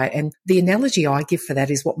shrinking pie. And the analogy I give for that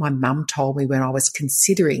is what my mum told me when I was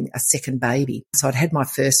considering a second baby. So I'd had my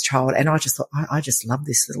first child and I just thought, I just love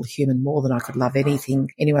this little human more than I could love anything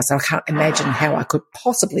anyway. So I can't imagine how I could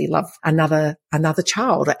possibly love another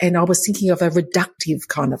child. And I was thinking of a reductive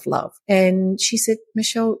kind of love. And she said,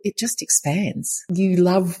 Michelle, it just expands. You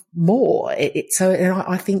love more.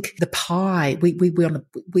 I think the pie,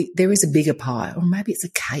 there is a bigger pie, or maybe it's a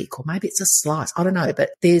cake, or maybe it's a slice. I don't know,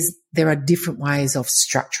 but there are different ways of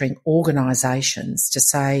structuring organisations to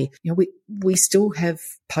say, we still have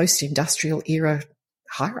post-industrial era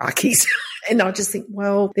hierarchies. And I just think,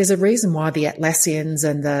 well, there's a reason why the Atlassians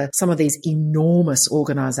and some of these enormous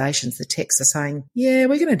organisations, the techs, are saying, yeah,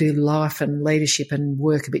 we're going to do life and leadership and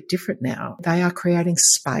work a bit different now. They are creating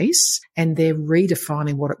space and they're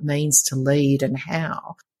redefining what it means to lead and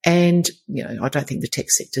how. And, I don't think the tech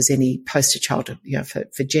sector is any poster child,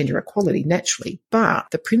 for gender equality naturally. But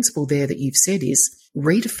the principle there that you've said is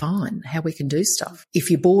redefine how we can do stuff. If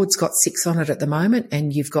your board's got 6 on it at the moment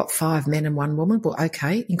and you've got 5 men and 1 woman, well,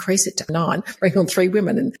 okay, increase it to 9, bring on 3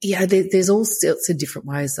 women. And there's all sorts of different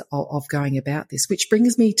ways of going about this, which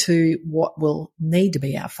brings me to what will need to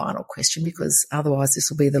be our final question, because otherwise this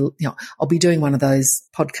will be I'll be doing one of those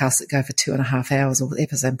podcasts that go for 2.5 hours or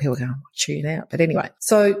episode and people go, tune out. But anyway,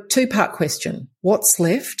 so 2-part question. What's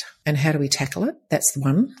left and how do we tackle it? That's the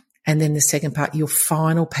one. And then the second part, your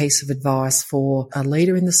final piece of advice for a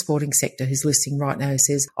leader in the sporting sector who's listening right now who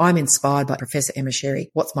says, I'm inspired by Professor Emma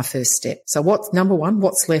Sherry. What's my first step? So number one,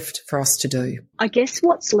 what's left for us to do? I guess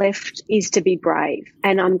what's left is to be brave.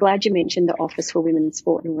 And I'm glad you mentioned the Office for Women in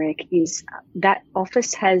Sport and Rec. Is that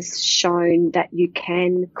office has shown that you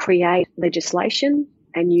can create legislation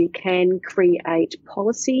and you can create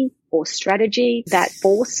policy or strategy that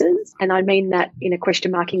forces, and I mean that in a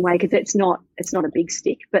question marking way because it's not a big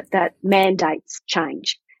stick, but that mandates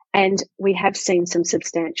change. And we have seen some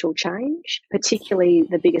substantial change, particularly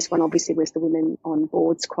the biggest one obviously was the women on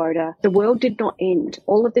boards quota. The world did not end.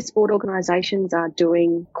 All of the sport organisations are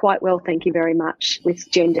doing quite well, thank you very much, with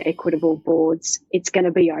gender equitable boards. It's going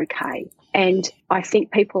to be okay. And I think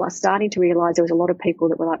people are starting to realise there was a lot of people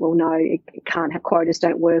that were like, well, no, it can't have quotas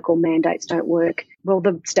don't work or mandates don't work. Well,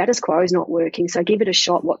 the status quo is not working, so give it a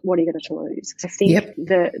shot. What are you going to lose? I think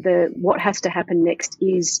the what has to happen next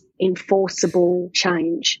is enforceable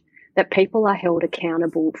change. that people are held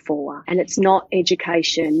accountable for. And it's not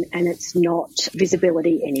education and it's not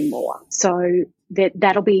visibility anymore. So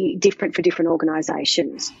that'll be different for different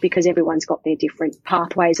organisations because everyone's got their different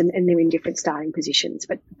pathways and they're in different starting positions.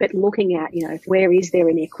 But looking at, where is there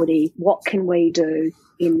inequity? What can we do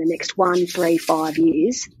in the next 1, 3, 5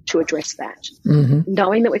 years to address that? Mm-hmm.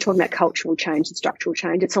 Knowing that we're talking about cultural change and structural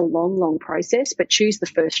change, it's a long, long process, but choose the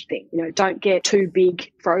first thing. Don't get too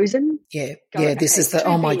big frozen. Yeah. This is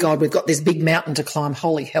oh my God, we've got this big mountain to climb.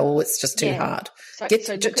 Holy hell, it's just too hard.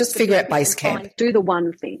 Just figure out base camp. Do the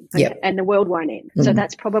one thing, and the world won't end. Mm-hmm. So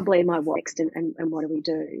that's probably my next and what do we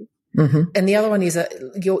do? Mm-hmm. And the other one is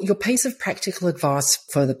your piece of practical advice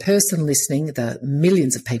for the person listening, the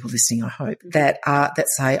millions of people listening, I hope, that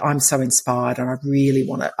say, I'm so inspired and I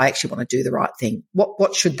actually want to do the right thing.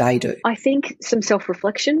 What should they do? I think some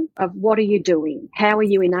self-reflection of what are you doing? How are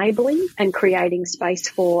you enabling and creating space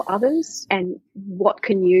for others? And what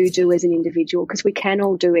can you do as an individual? Because we can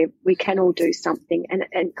all do something.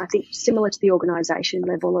 And I think similar to the organisation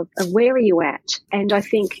level of where are you at? And I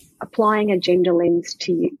think applying a gender lens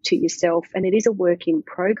to yourself, and it is a work in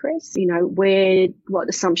progress. What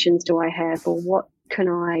assumptions do I have, or what can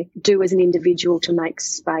I do as an individual to make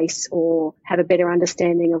space or have a better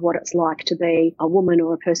understanding of what it's like to be a woman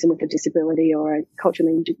or a person with a disability or a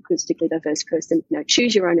culturally and linguistically diverse person?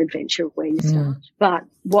 Choose your own adventure of where you start. But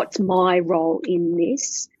what's my role in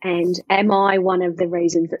this? And am I one of the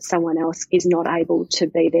reasons that someone else is not able to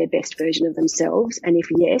be their best version of themselves? And if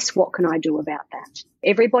yes, what can I do about that?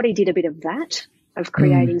 Everybody did a bit of that, of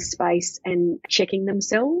creating space and checking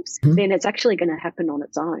themselves, then it's actually going to happen on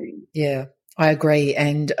its own. Yeah. I agree,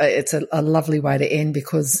 and it's a lovely way to end,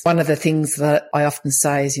 because one of the things that I often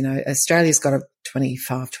say is, Australia's got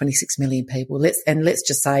 26 million people. Let's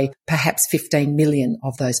just say perhaps 15 million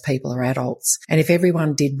of those people are adults. And if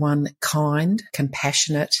everyone did one kind,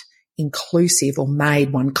 compassionate, inclusive, or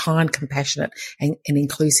made one kind, compassionate and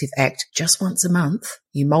inclusive act just once a month,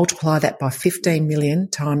 you multiply that by 15 million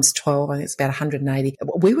times 12, I think it's about 180.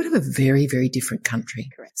 We would have a very, very different country.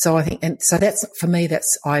 Correct. So I think, and so that's, for me,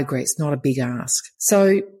 I agree. It's not a big ask.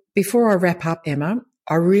 So before I wrap up, Emma,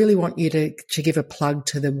 I really want you to give a plug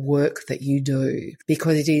to the work that you do,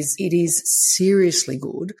 because it is seriously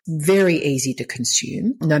good, very easy to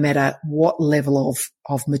consume, no matter what level of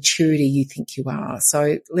maturity you think you are.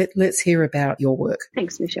 So let's hear about your work.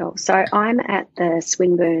 Thanks, Michelle. So I'm at the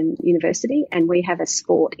Swinburne University and we have a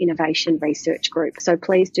sport innovation research group. So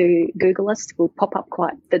please do Google us. We'll pop up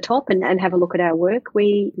quite the top and have a look at our work.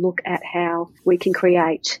 We look at how we can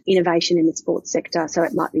create innovation in the sports sector. So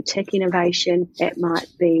it might be tech innovation, it might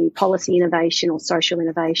be policy innovation or social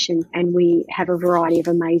innovation, and we have a variety of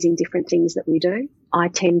amazing different things that we do. I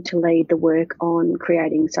tend to lead the work on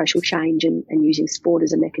creating social change and using sport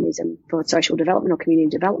as a mechanism for social development or community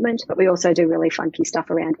development. But we also do really funky stuff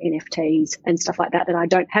around NFTs and stuff like that I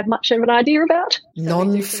don't have much of an idea about.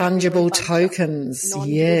 Non-fungible tokens.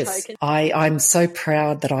 Yes. I'm so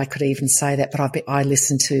proud that I could even say that, but I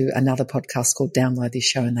listened to another podcast called Download This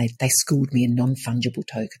Show and they schooled me in non-fungible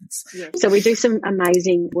tokens. Yeah. So we do some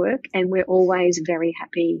amazing work and we're always very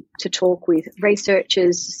happy to talk with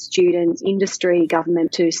researchers, students, industry,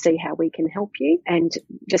 government to see how we can help you. And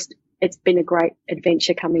just it's been a great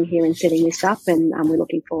adventure coming here and setting this up, and we're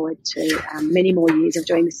looking forward to many more years of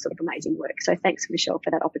doing this sort of amazing work. So thanks, Michelle, for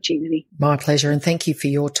that opportunity. My pleasure, and thank you for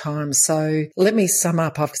your time. So let me sum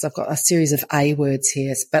up, because I've got a series of A words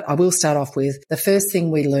here, but I will start off with the first thing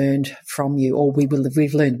we learned from you, or we've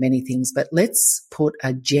learned many things, but let's put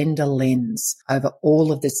a gender lens over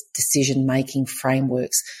all of this decision-making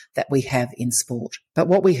frameworks that we have in sport. But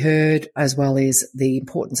what we heard as well is the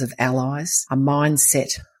importance of allies, a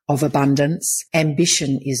mindset of abundance.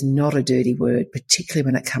 Ambition is not a dirty word, particularly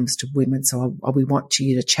when it comes to women. So we want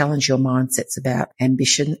you to challenge your mindsets about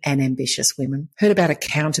ambition and ambitious women. Heard about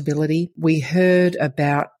accountability. We heard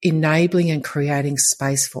about enabling and creating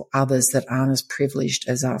space for others that aren't as privileged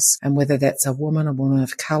as us. And whether that's a woman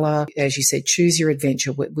of colour, as you said, choose your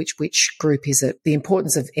adventure. Which group is it? The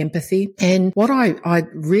importance of empathy. And what I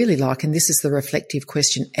really like, and this is the reflective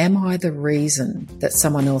question, am I the reason that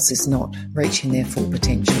someone else is not reaching their full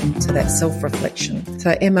potential? So that's self-reflection.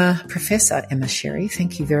 So Professor Emma Sherry,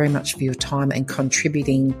 thank you very much for your time and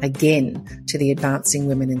contributing again to the Advancing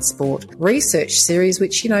Women in Sport research series,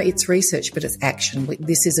 which, it's research, but it's action.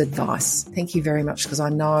 This is advice. Thank you very much, because I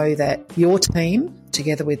know that your team,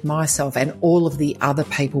 together with myself and all of the other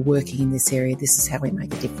people working in this area, this is how we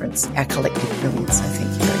make a difference, our collective brilliance. So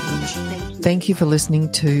thank you very much. Thank you for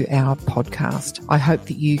listening to our podcast. I hope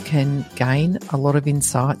that you can gain a lot of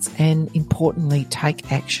insights and, importantly,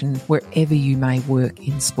 take action wherever you may work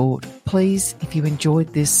in sport. Please, if you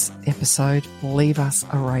enjoyed this episode, leave us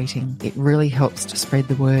a rating. It really helps to spread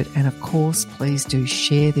the word. And of course, please do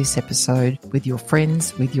share this episode with your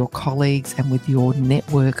friends, with your colleagues, and with your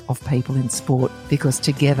network of people in sport, because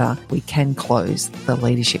together we can close the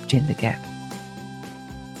leadership gender gap.